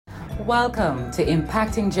Welcome to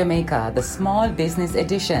Impacting Jamaica, the Small Business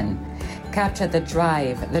Edition. Capture the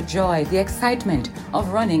drive, the joy, the excitement of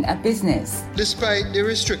running a business. Despite the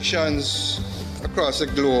restrictions across the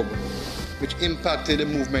globe, which impacted the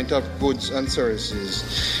movement of goods and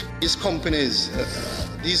services, these companies,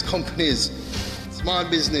 small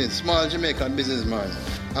business, small Jamaican businessmen,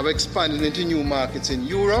 have expanded into new markets in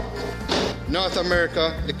Europe, North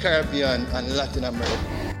America, the Caribbean, and Latin America.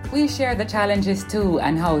 We share the challenges too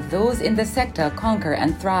and how those in the sector conquer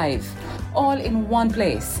and thrive, all in one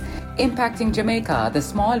place. Impacting Jamaica, the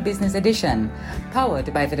Small Business Edition,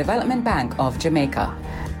 powered by the Development Bank of Jamaica,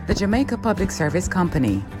 the Jamaica Public Service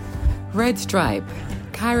Company, Red Stripe,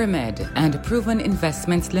 Kyramed, and Proven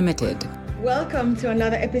Investments Limited. Welcome to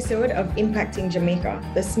another episode of Impacting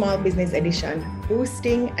Jamaica, the Small Business Edition,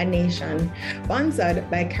 boosting a nation,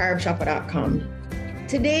 sponsored by CaribShopper.com.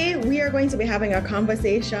 Today, we are going to be having a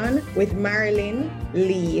conversation with Marilyn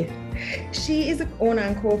Lee. She is the owner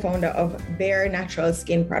and co-founder of Bare Natural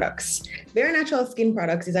Skin Products. Bare Natural Skin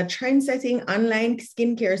Products is a trend-setting online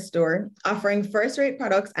skincare store offering first-rate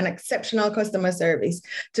products and exceptional customer service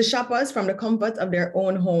to shoppers from the comfort of their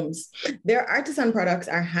own homes. Their artisan products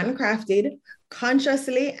are handcrafted,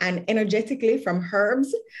 consciously and energetically from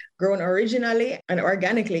herbs grown originally and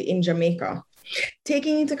organically in Jamaica,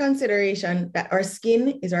 taking into consideration that our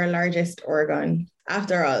skin is our largest organ.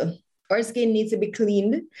 After all, our skin needs to be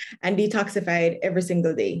cleaned and detoxified every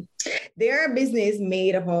single day. They are a business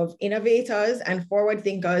made up of innovators and forward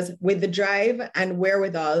thinkers with the drive and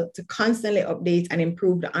wherewithal to constantly update and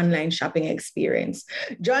improve the online shopping experience.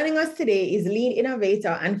 Joining us today is lead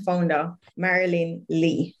innovator and founder, Marilyn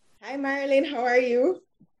Lee. Hi, Marilyn. How are you?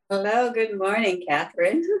 Hello. Good morning,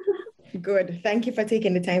 Catherine. Good. Thank you for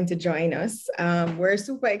taking the time to join us. We're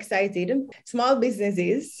super excited. Small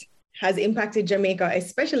businesses has impacted Jamaica,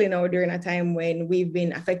 especially now during a time when we've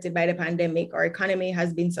been affected by the pandemic. Our economy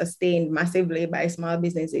has been sustained massively by small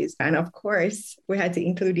businesses. And of course, we had to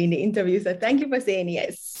include you in the interview. So thank you for saying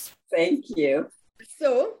yes. Thank you.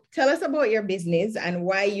 So tell us about your business and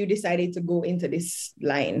why you decided to go into this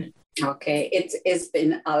line. Okay, it's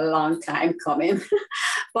been a long time coming.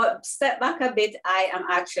 But step back a bit, I am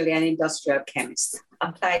actually an industrial chemist.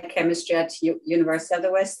 Applied chemistry at University of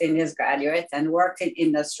the West Indies graduate and worked in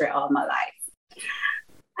industry all my life.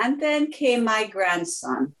 And then came my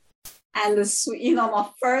grandson. And my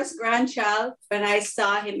first grandchild, when I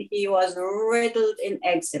saw him, he was riddled in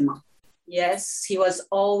eczema. Yes, he was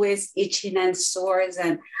always itching and sores.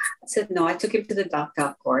 And I said, no, I took him to the doctor,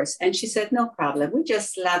 of course. And she said, no problem. We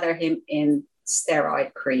just slather him in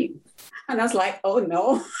steroid cream. And I was like, oh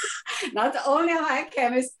no, not only am I a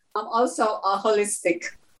chemist, I'm also a holistic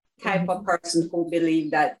type of person who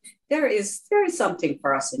believe that there is something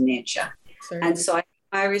for us in nature. Certainly. And so I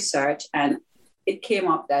did my research and it came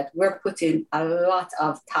up that we're putting a lot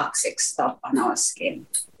of toxic stuff on our skin.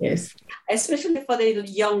 Yes. Especially for the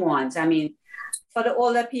young ones. I mean, for the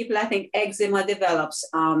older people, I think eczema develops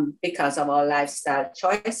because of our lifestyle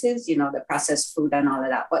choices, the processed food and all of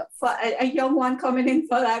that. But for a young one coming in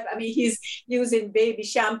for life, I mean, he's using baby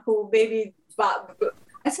shampoo,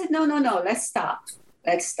 I said, no, let's stop.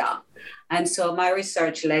 And so my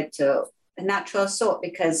research led to a natural soap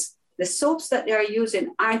because the soaps that they're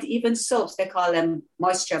using aren't even soaps. They call them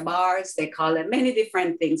moisture bars. They call them many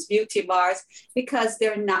different things, beauty bars, because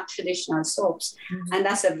they're not traditional soaps. Mm-hmm. And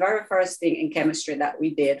that's the very first thing in chemistry that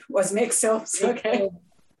we did was make soaps. Okay.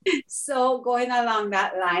 So going along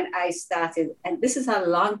that line, I started, and this is a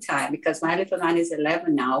long time because my little man is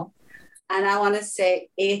 11 now. And I want to say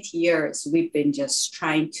 8 years, we've been just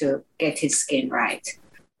trying to get his skin right.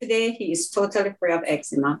 Today, he is totally free of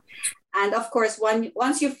eczema. And of course,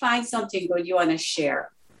 once you find something good, you want to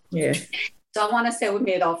share. Yeah. So I want to say we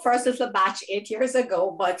made our first little batch 8 years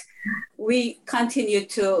ago, but we continue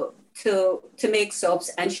to make soaps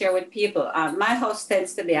and share with people. My house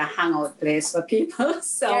tends to be a hangout place for people.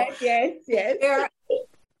 So yes.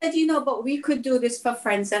 But we could do this for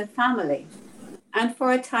friends and family. And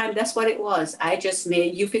for a time, that's what it was. I just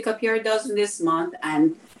made you pick up your dozen this month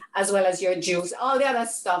and as well as your juice, all the other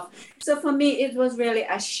stuff. So for me, it was really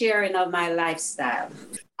a sharing of my lifestyle.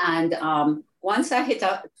 And once I hit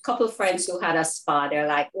a couple of friends who had a spa, they're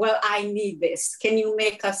like, well, I need this. Can you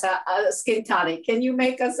make us a skin tonic? Can you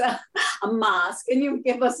make us a mask? Can you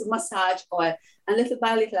give us a massage oil? And little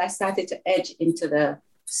by little, I started to edge into the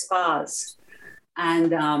spas.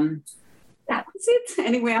 And that was it.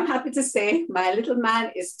 Anyway, I'm happy to say my little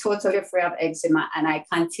man is totally free of eczema, and I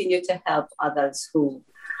continue to help others who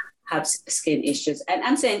have skin issues. And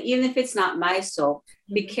I'm saying, even if it's not my soap,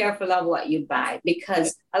 be careful of what you buy,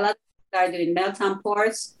 because a lot of people are doing melt-on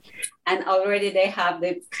pores, and already they have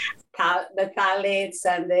the the phthalates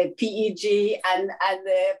and the PEG and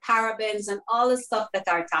the parabens and all the stuff that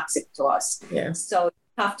are toxic to us. Yeah. So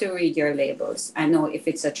you have to read your labels. I know if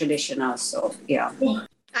it's a traditional soap, yeah.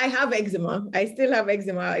 I have eczema. I still have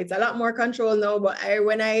eczema. It's a lot more controlled now, but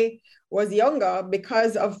when I was younger,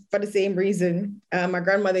 for the same reason, my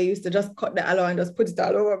grandmother used to just cut the aloe and just put it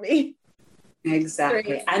all over me.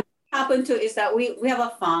 Exactly. Right. And what happened to is that we have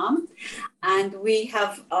a farm, and we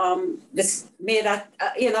have this made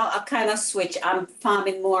a kind of switch. I'm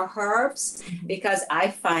farming more herbs because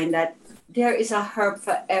I find that there is a herb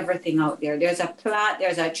for everything out there. There's a plant,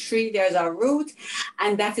 there's a tree, there's a root,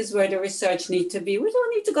 and that is where the research needs to be. We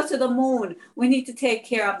don't need to go to the moon. We need to take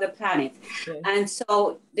care of the planet. Okay. And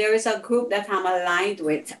so there is a group that I'm aligned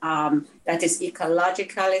with that is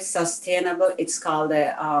ecologically sustainable. It's called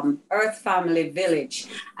the Earth Family Village,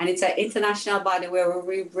 and it's an international body where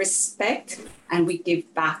we respect and we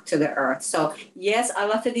give back to the earth. So yes, a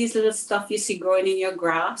lot of these little stuff you see growing in your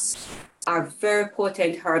grass are very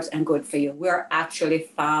potent herbs and good for you. We're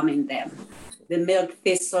actually farming them. The milk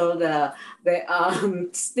thistle, the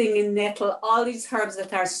stinging nettle, all these herbs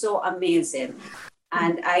that are so amazing.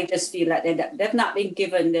 And I just feel like they've not been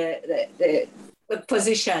given the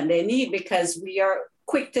position they need, because we are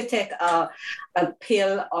quick to take a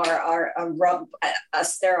pill or a rub, a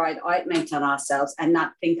steroid ointment on ourselves and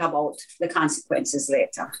not think about the consequences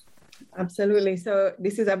later. Absolutely. So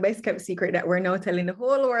this is a best kept secret that we're now telling the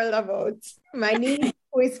whole world about. My niece,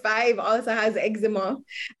 who is 5, also has eczema.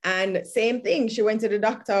 And same thing. She went to the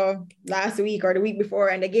doctor last week or the week before,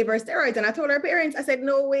 and they gave her steroids. And I told her parents, I said,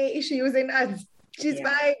 no way is she using that. She's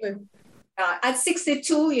 5. At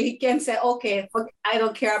 62, you can say, okay, I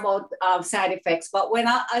don't care about side effects. But when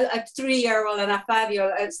a 3-year-old and a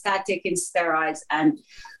 5-year-old start taking steroids, and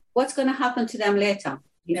what's going to happen to them later?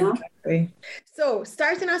 You know? Exactly. So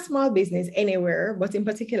starting a small business anywhere, but in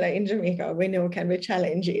particular in Jamaica, we know can be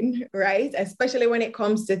challenging, right? Especially when it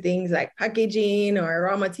comes to things like packaging or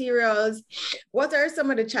raw materials. What are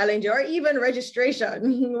some of the challenges, or even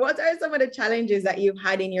registration? What are some of the challenges that you've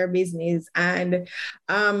had in your business, and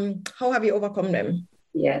how have you overcome them?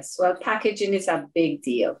 Yes, well, packaging is a big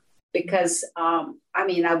deal. Because,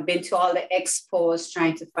 I've been to all the expos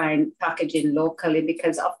trying to find packaging locally,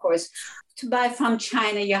 because, of course, to buy from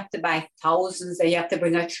China, you have to buy thousands, and you have to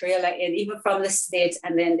bring a trailer in, even from the States.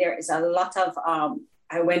 And then there is a lot of,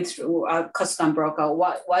 I went through a custom broker,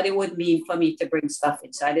 what it would mean for me to bring stuff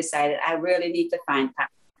in. So I decided I really need to find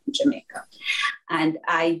packaging in Jamaica. And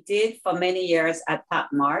I did for many years at Pop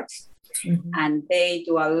Mart. Mm-hmm. And they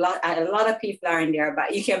do a lot of people are in there,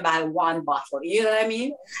 but you can buy one bottle, you know what I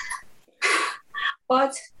mean?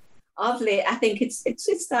 But of late, I think it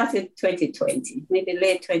started 2020, maybe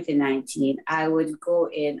late 2019. I would go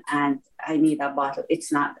in and I need a bottle.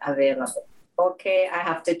 It's not available. Okay, I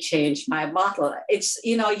have to change my bottle. It's,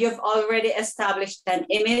 you've already established an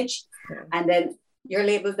image, and then your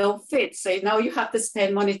label don't fit. So now you have to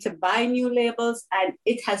spend money to buy new labels, and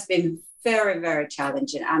it has been very, very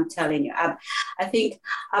challenging. I'm telling you, I think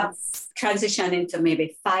I've transitioned into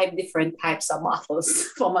maybe 5 different types of bottles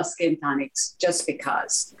for my skin tonics just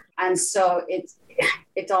because. And so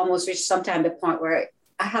it almost reached sometime the point where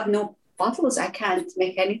I have no bottles. I can't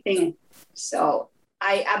make anything. So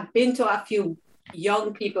I've been to a few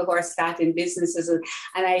young people who are starting businesses, and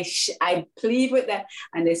I plead with them,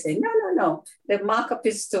 and they say, no, the markup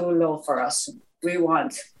is too low for us. We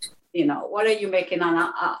want, what are you making on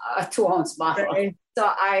a 2-ounce bottle? Right. So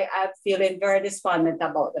I'm feeling very despondent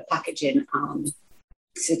about the packaging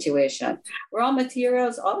situation. Raw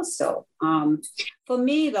materials also. For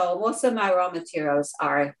me, though, most of my raw materials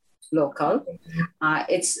are local.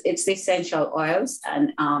 It's the essential oils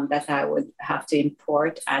and that I would have to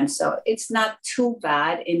import. And so it's not too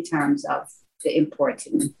bad in terms of the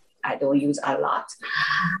importing. I don't use a lot.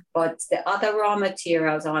 But the other raw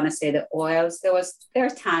materials, I want to say the oils, there are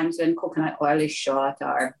times when coconut oil is short,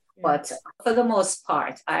 but for the most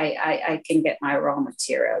part, I can get my raw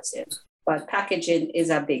materials in. But packaging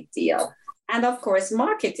is a big deal. And of course,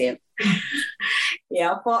 marketing.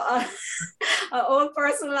 For an old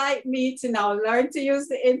person like me to now learn to use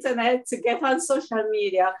the internet, to get on social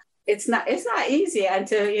media, it's not easy, and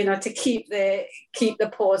to keep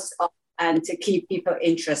the posts up and to keep people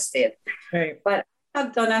interested. Right. But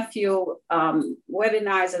I've done a few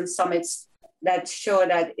webinars and summits that show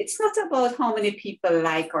that it's not about how many people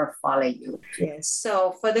like or follow you. Yes.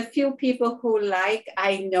 So for the few people who like,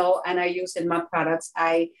 I know, and are using my products,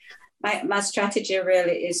 my strategy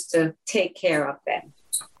really is to take care of them,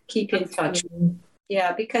 keep in touch.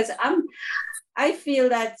 Yeah, because I feel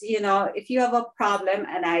that, if you have a problem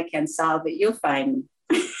and I can solve it, you'll find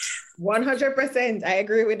me. 100%. I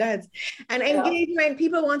agree with that. And engagement,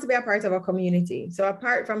 people want to be a part of a community. So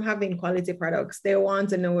apart from having quality products, they want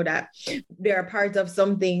to know that they're a part of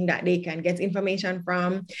something that they can get information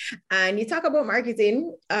from. And you talk about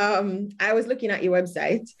marketing. I was looking at your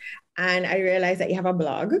website and I realized that you have a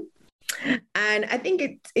blog. And I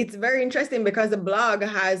think it's very interesting because the blog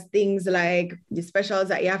has things like the specials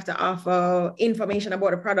that you have to offer, information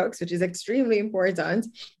about the products, which is extremely important,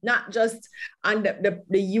 not just on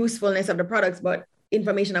the usefulness of the products, but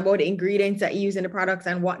information about the ingredients that you use in the products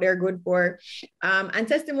and what they're good for, and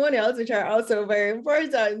testimonials, which are also very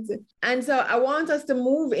important. And so I want us to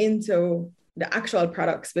move into the actual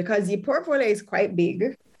products because your portfolio is quite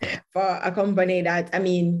big for a company that, I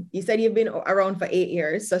mean, you said you've been around for 8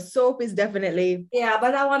 years. So soap is definitely. Yeah,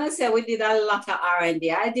 but I want to say we did a lot of R&D.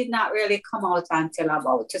 I did not really come out until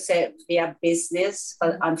about, to say be a business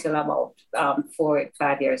until about 4 or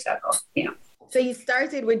 5 years ago. Yeah. So you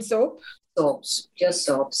started with soap? Soaps, just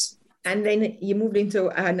soaps. And then you moved into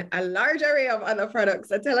a large array of other products.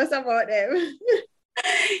 So tell us about them.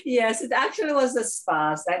 Yes, it actually was the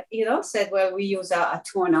spas that, said, well, we use a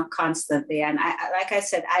toner constantly. And like I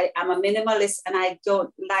said, I'm a minimalist and I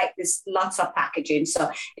don't like this lots of packaging. So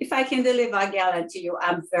if I can deliver a gallon to you,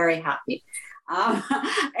 I'm very happy.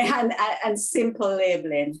 And simple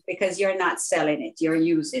labeling because you're not selling it, you're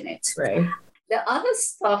using it. Right. The other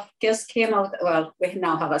stuff just came out. Well, we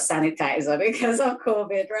now have a sanitizer because of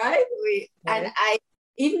COVID, right?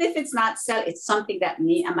 Even if it's not sell, it's something that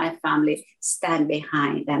me and my family stand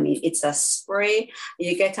behind. I mean, it's a spray.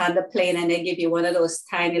 You get on the plane and they give you one of those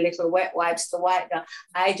tiny little wet wipes to wipe down.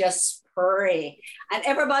 I just spray. And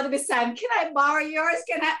everybody beside me, can I borrow yours?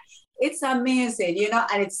 It's amazing,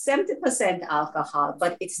 and it's 70% alcohol,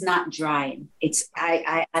 but it's not drying.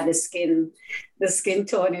 I add the skin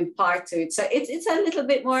toning part to it. So it's a little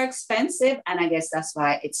bit more expensive. And I guess that's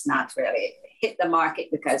why it's not really hit the market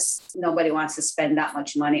because nobody wants to spend that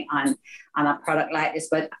much money on a product like this.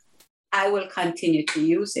 But I will continue to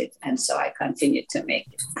use it. And so I continue to make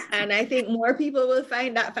it. And I think more people will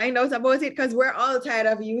find out about it because we're all tired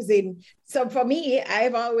of using. So for me,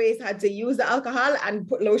 I've always had to use the alcohol and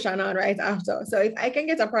put lotion on right after. So if I can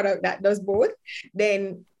get a product that does both,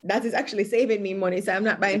 then that is actually saving me money. So I'm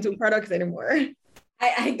not buying 2 products anymore.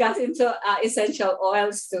 I got into essential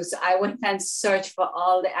oils too. So I went and searched for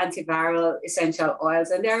all the antiviral essential oils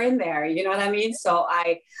and they're in there. You know what I mean? So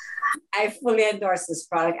I fully endorse this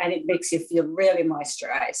product and it makes you feel really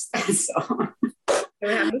moisturized. So we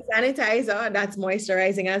have the sanitizer that's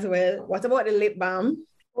moisturizing as well. What about the lip balm?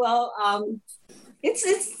 Well,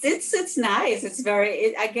 it's nice. It's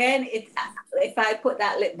very, if I put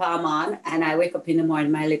that lip balm on and I wake up in the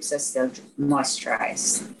morning, my lips are still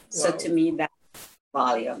moisturized. Wow. So to me, that's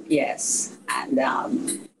volume, yes. And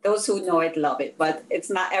those who know it love it, but it's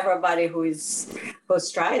not everybody who's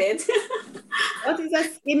tried it. What is a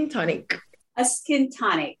skin tonic? A skin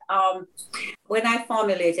tonic. When I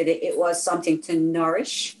formulated it, it was something to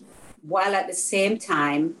nourish while at the same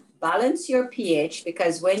time balance your pH,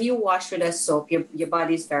 because when you wash with a soap, your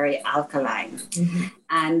body is very alkaline,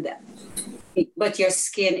 but your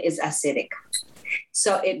skin is acidic.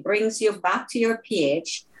 So it brings you back to your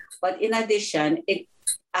pH. But in addition,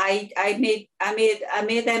 I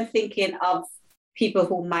made them thinking of people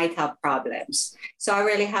who might have problems. So I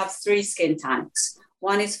really have 3 skin tonics.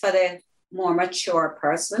 One is for the more mature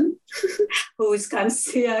person who is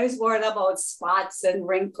worried about spots and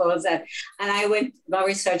wrinkles. And my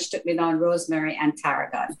research took me down rosemary and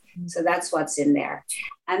tarragon. So that's what's in there.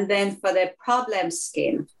 And then for the problem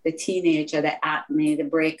skin, the teenager, the acne, the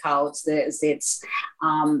breakouts, the zits,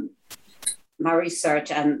 my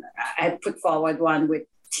research, and I put forward one with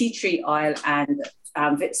tea tree oil and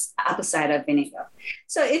apple cider vinegar.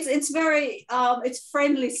 So it's very it's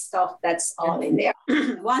friendly stuff that's all in there.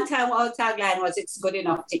 One time our tagline was "It's good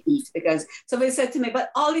enough to eat," because somebody said to me,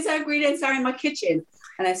 "But all these ingredients are in my kitchen,"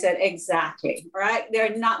 and I said, "Exactly, right?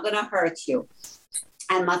 They're not gonna hurt you."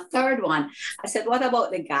 And my third one, I said, "What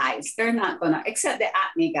about the guys? They're not gonna, except the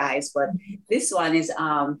acne guys, but this one is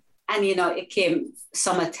And, it came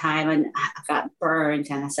summertime and I got burnt.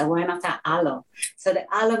 And I said, why not an aloe? So the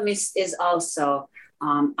aloe mist is also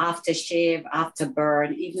after shave, after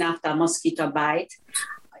burn, even after a mosquito bite,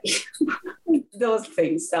 those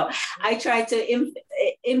things. So I try to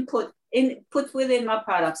put within my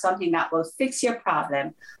product something that will fix your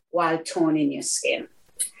problem while toning your skin.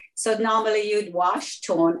 So normally you'd wash,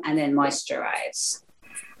 tone, and then moisturize.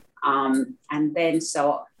 And then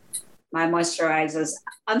my moisturizers,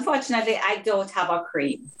 unfortunately, I don't have a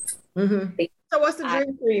cream. Mm-hmm. So what's the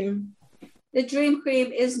dream cream? The dream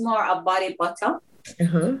cream is more a body butter.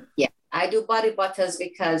 Uh-huh. Yeah. I do body butters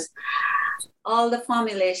because all the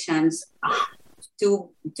formulations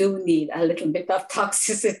do need a little bit of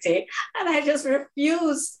toxicity, and I just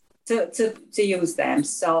refuse to use them.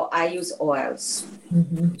 So I use oils.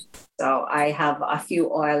 Mm-hmm. So I have a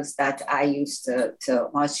few oils that I use to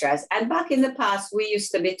moisturize. And back in the past, we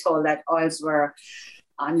used to be told that oils were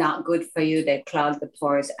not good for you. They clog the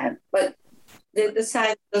pores. But the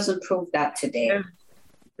science doesn't prove that today. Yeah.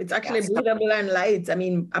 It's actually breathable and light. I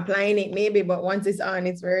mean, applying it maybe, but once it's on,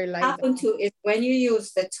 it's very light. What happens too is when you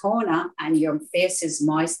use the toner and your face is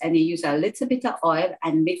moist and you use a little bit of oil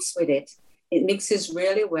and mix with it, it mixes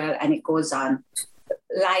really well and it goes on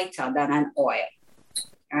lighter than an oil.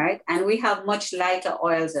 All right. And we have much lighter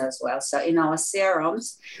oils as well. So in our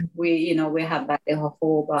serums, we have like the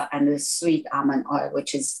jojoba and the sweet almond oil,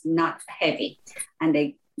 which is not heavy,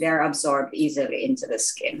 and they're absorbed easily into the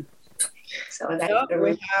skin. So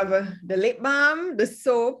we have the lip balm, the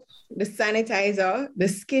soap, the sanitizer, the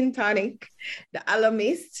skin tonic, the aloe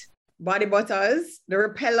mist, body butters, the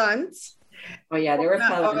repellent. Oh yeah, the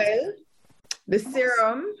repellent. Oil, the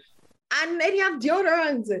serum, and then you have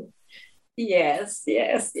deodorant. Yes.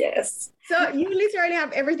 So you literally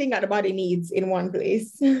have everything that the body needs in one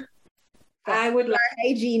place. I would like our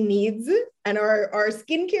hygiene needs and our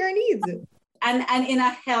skincare needs. And in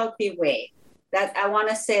a healthy way. That I want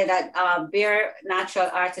to say that Bare Natural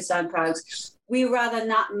Artisan products, we rather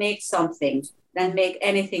not make something than make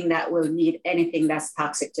anything that will need anything that's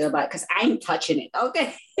toxic to the body, because I ain't touching it,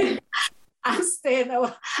 okay? I'm staying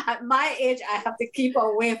away. At my age, I have to keep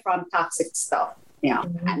away from toxic stuff. Yeah,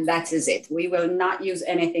 and that is it. We will not use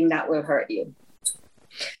anything that will hurt you.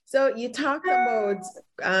 So you talked about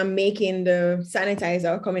making the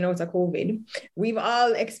sanitizer coming out of COVID. We've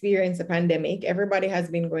all experienced a pandemic. Everybody has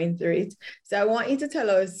been going through it. So I want you to tell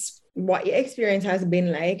us what your experience has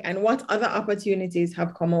been like and what other opportunities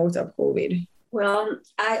have come out of COVID. Well,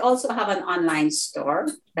 I also have an online store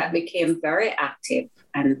that became very active,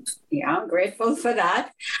 and I'm grateful for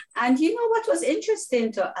that. And you know what was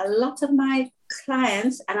interesting to a lot of my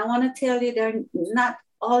clients, and I want to tell you they're not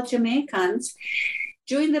all Jamaicans,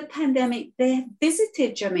 during the pandemic, they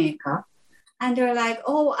visited Jamaica and they're like,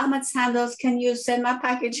 oh, I'm at Sandals. Can you send my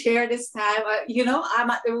package here this time? I'm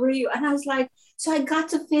at the Rio. And I was like, so I got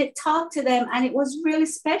to talk to them. And it was really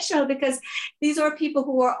special because these are people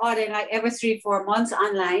who were ordering like every 3-4 months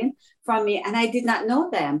online from me. And I did not know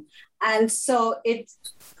them. And so it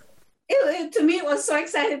to me, it was so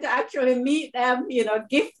exciting to actually meet them,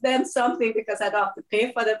 gift them something because I don't have to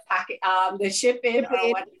pay for the packet, the shipping or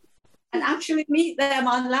whatever. And actually meet them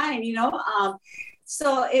online,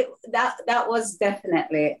 So that was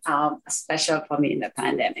definitely special for me in the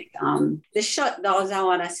pandemic. The shutdowns, I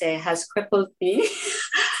want to say, has crippled me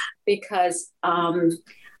because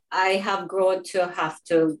I have grown to have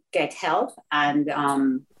to get help, and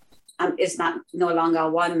it's no longer a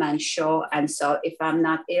one-man show. And so if I'm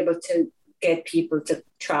not able to get people to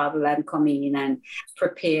travel and come in and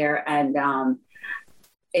prepare, and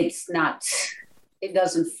it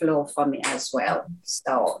doesn't flow for me as well.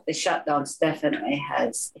 So the shutdowns definitely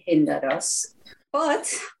has hindered us.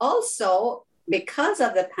 But also because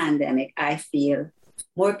of the pandemic, I feel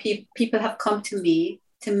more people have come to me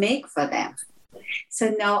to make for them.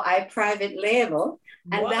 So now I private label,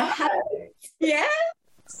 and yeah.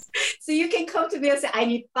 So you can come to me and say, I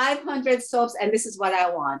need 500 soaps and this is what I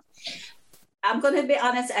want. I'm going to be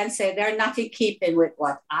honest and say they're not in keeping with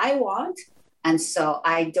what I want. And so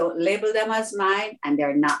I don't label them as mine, and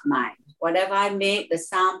they're not mine. Whatever I make, the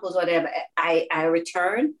samples, whatever, I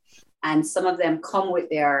return. And some of them come with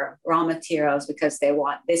their raw materials because they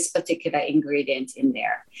want this particular ingredient in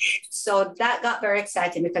there. So that got very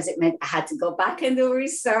exciting because it meant I had to go back and do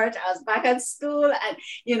research. I was back at school,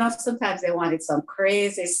 and, sometimes they wanted some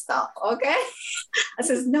crazy stuff, okay? I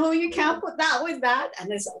says, no, you can't put that with that.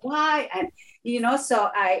 And they said, why? And,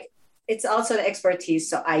 it's also the expertise.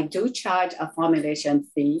 So I do charge a formulation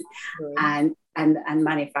fee and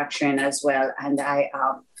manufacturing as well. And I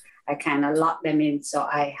kind of lock them in. So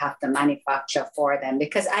I have to manufacture for them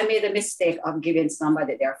because I made a mistake of giving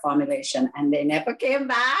somebody their formulation and they never came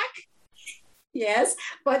back. Yes.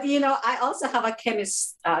 But, I also have a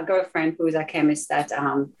chemist, girlfriend who is a chemist that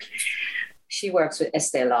she works with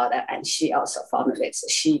Estee Lauder, and she also formulates. So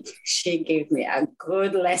she gave me a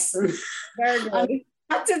good lesson. Very good.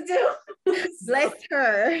 What to do. Bless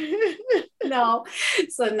her. No.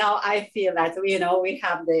 So now I feel that, we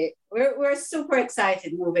have we're super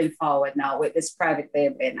excited moving forward now with this private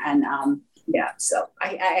labeling. And so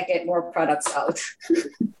I get more products out.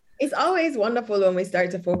 It's always wonderful when we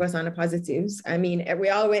start to focus on the positives. I mean, we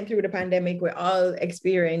all went through the pandemic. We all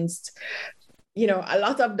experienced a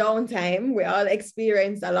lot of downtime. We all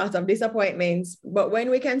experience a lot of disappointments, but when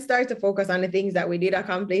we can start to focus on the things that we did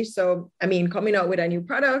accomplish. So, I mean, coming out with a new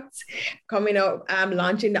product, coming out,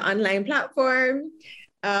 launching the online platform,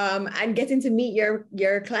 and getting to meet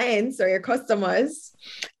your clients or your customers,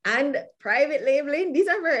 and private labeling. These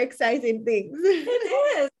are very exciting things.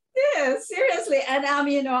 It is. Yeah, seriously. And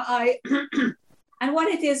I and what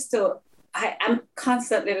it is too, I am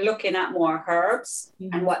constantly looking at more herbs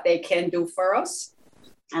and what they can do for us.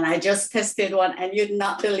 And I just tested one, and you'd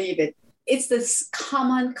not believe it. It's this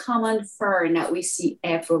common fern that we see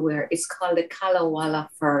everywhere. It's called the Kalawala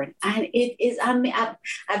fern. And it is,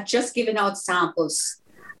 I've just given out samples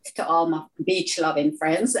to all my beach loving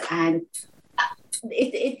friends. And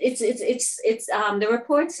it's the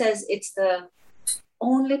report says it's the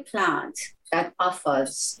only plant that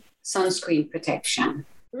offers sunscreen protection.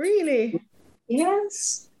 Really?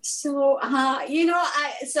 Yes. So,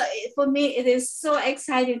 so for me, it is so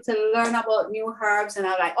exciting to learn about new herbs. And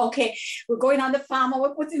I'm like, okay, we're going on the farm and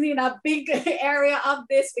we're putting in a big area of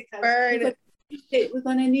this because we're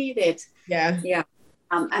going to need it. Yeah. Yeah.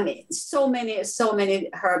 So many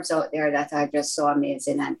herbs out there that are just so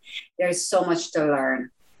amazing. And there's so much to learn.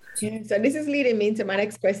 Yeah. So this is leading me into my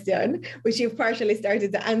next question, which you've partially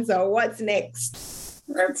started to answer. What's next?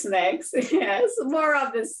 What's next? Yes, more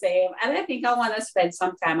of the same. And I think I want to spend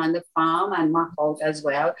some time on the farm and my house as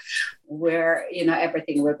well, where,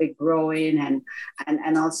 everything will be growing and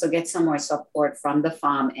also get some more support from the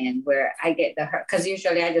farm end where I get because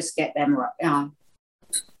usually I just get them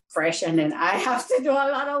fresh and then I have to do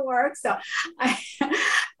a lot of work. So, but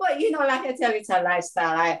like I tell you, it's a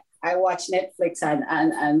lifestyle. I watch Netflix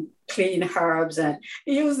and clean herbs and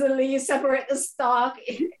use the leaves, separate the stalk.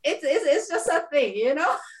 It's just a thing,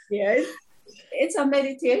 Yes. It's a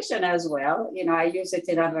meditation as well. I use it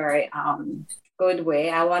in a very good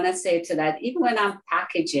way. I want to say to that, even when I'm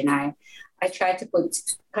packaging, I try to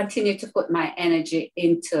continue to put my energy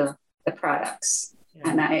into the products.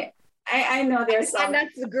 Yeah. And I know there's some. And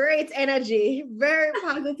that's great energy. Very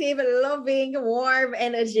positive, loving, warm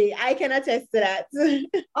energy. I can attest to that.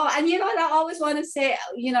 Oh, and what I always want to say,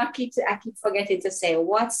 I keep forgetting to say,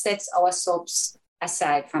 what sets our soaps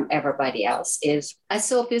aside from everybody else is a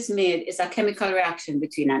soap is a chemical reaction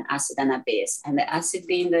between an acid and a base, and the acid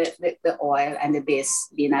being the oil and the base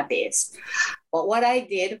being a base. But what I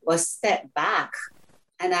did was step back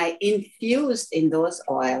and I infused in those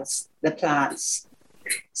oils the plants.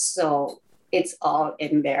 So it's all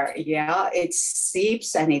in there. Yeah, it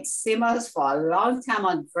seeps and it simmers for a long time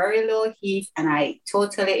on very low heat. And I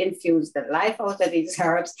totally infuse the life out of these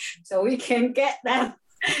herbs so we can get them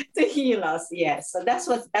to heal us. Yes. So that's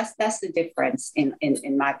the difference in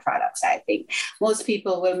my products, I think. Most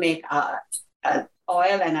people will make an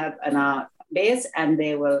oil and a base, and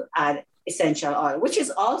they will add essential oil, which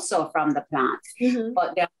is also from the plant. Mm-hmm.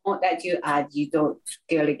 But the amount that you add, you don't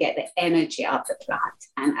really get the energy of the plant.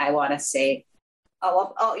 And I want to say,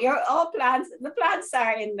 the plants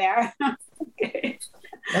are in there. Okay.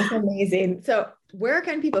 That's amazing. So where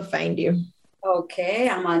can people find you? Okay,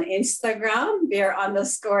 I'm on Instagram,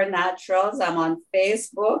 Bare_Naturals. I'm on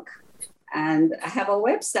Facebook, and I have a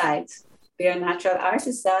website, Bare Natural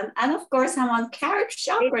Artisan. And of course, I'm on Carib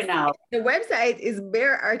Shopper now. The website is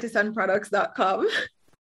bareartisanproducts.com.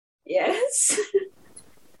 Yes.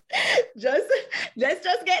 Let's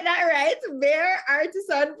just get that right.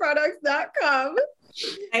 bareartisanproducts.com.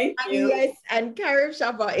 Thank you. Yes, and Carib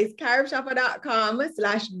Shopper is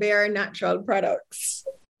caribshopper.com/barenaturalproducts.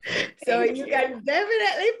 So you can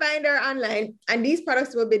definitely find her online, and these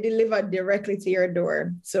products will be delivered directly to your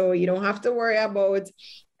door. So you don't have to worry about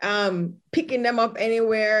picking them up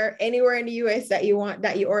anywhere in the US that you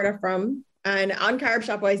order from. And on Carib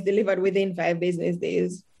Shopper is delivered within 5 business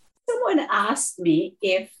days. Someone asked me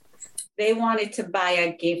if they wanted to buy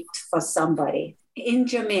a gift for somebody in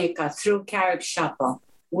Jamaica through Carib Shopper.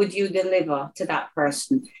 Would you deliver to that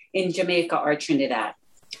person in Jamaica or Trinidad?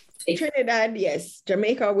 Trinidad, yes.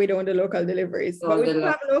 Jamaica, we don't do local deliveries, but we do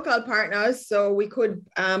have local partners, so we could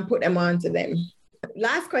put them on to them.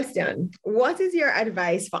 Last question. What is your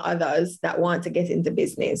advice for others that want to get into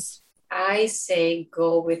business? I say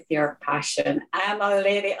go with your passion. I'm a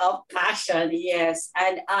lady of passion, yes.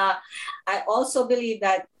 And I also believe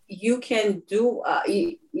that you can do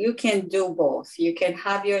both. You can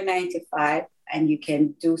have your 9 to 5, and you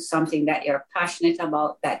can do something that you're passionate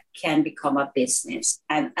about that can become a business.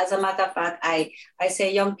 And as a matter of fact, I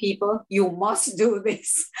say, young people, you must do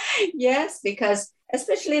this. Yes, because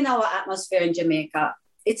especially in our atmosphere in Jamaica,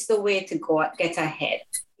 it's the way to go, get ahead.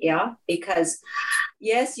 Yeah, because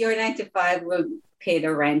yes, your 9 to 5 will pay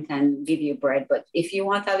the rent and give you bread. But if you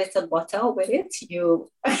want a little butter with it,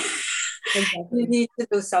 you you need to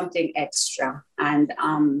do something extra. And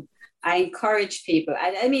I encourage people.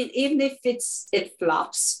 I mean, even if it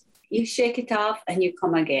flops, you shake it off and you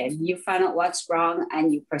come again. You find out what's wrong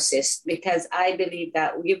and you persist, because I believe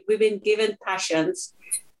that we've been given passions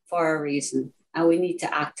for a reason and we need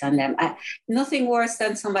to act on them. Nothing worse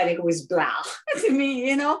than somebody who is blah to me,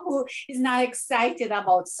 you know, who is not excited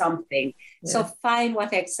about something. Yeah. So find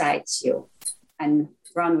what excites you and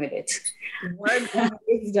run with it. Word of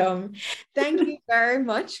wisdom. Thank you very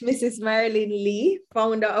much, Mrs. Marilyn Lee,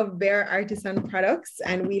 founder of Bare Artisan Products,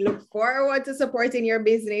 and we look forward to supporting your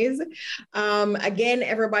business. Again,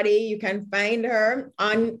 everybody, you can find her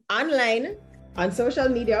online on social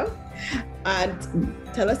media. And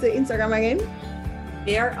tell us the Instagram again.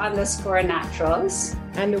 Bare_naturals.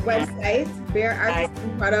 And the website,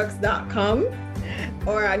 bareartisanproducts.com,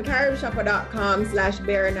 or on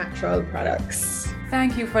caribshopper.com/barenatural products.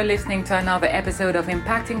 Thank you for listening to another episode of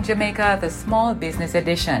Impacting Jamaica, the Small Business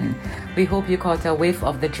Edition. We hope you caught a whiff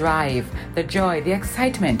of the drive, the joy, the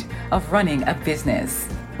excitement of running a business.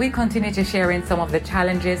 We continue to share in some of the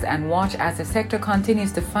challenges and watch as the sector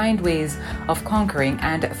continues to find ways of conquering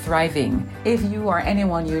and thriving. If you or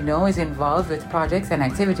anyone you know is involved with projects and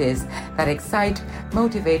activities that excite,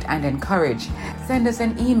 motivate, and encourage, send us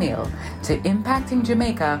an email to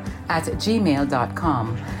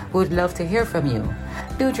impactingjamaica@gmail.com. We'd love to hear from you.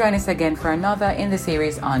 Do join us again for another in the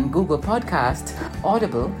series on Google Podcasts,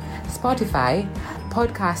 Audible, Spotify,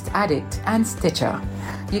 Podcast Addict, and Stitcher.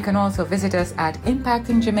 You can also visit us at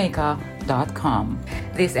impactingjamaica.com.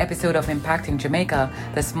 This episode of Impacting Jamaica,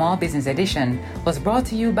 the Small Business Edition, was brought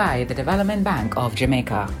to you by the Development Bank of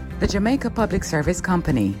Jamaica, the Jamaica Public Service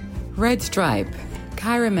Company, Red Stripe,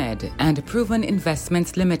 Kyramed, and Proven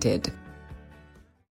Investments Limited.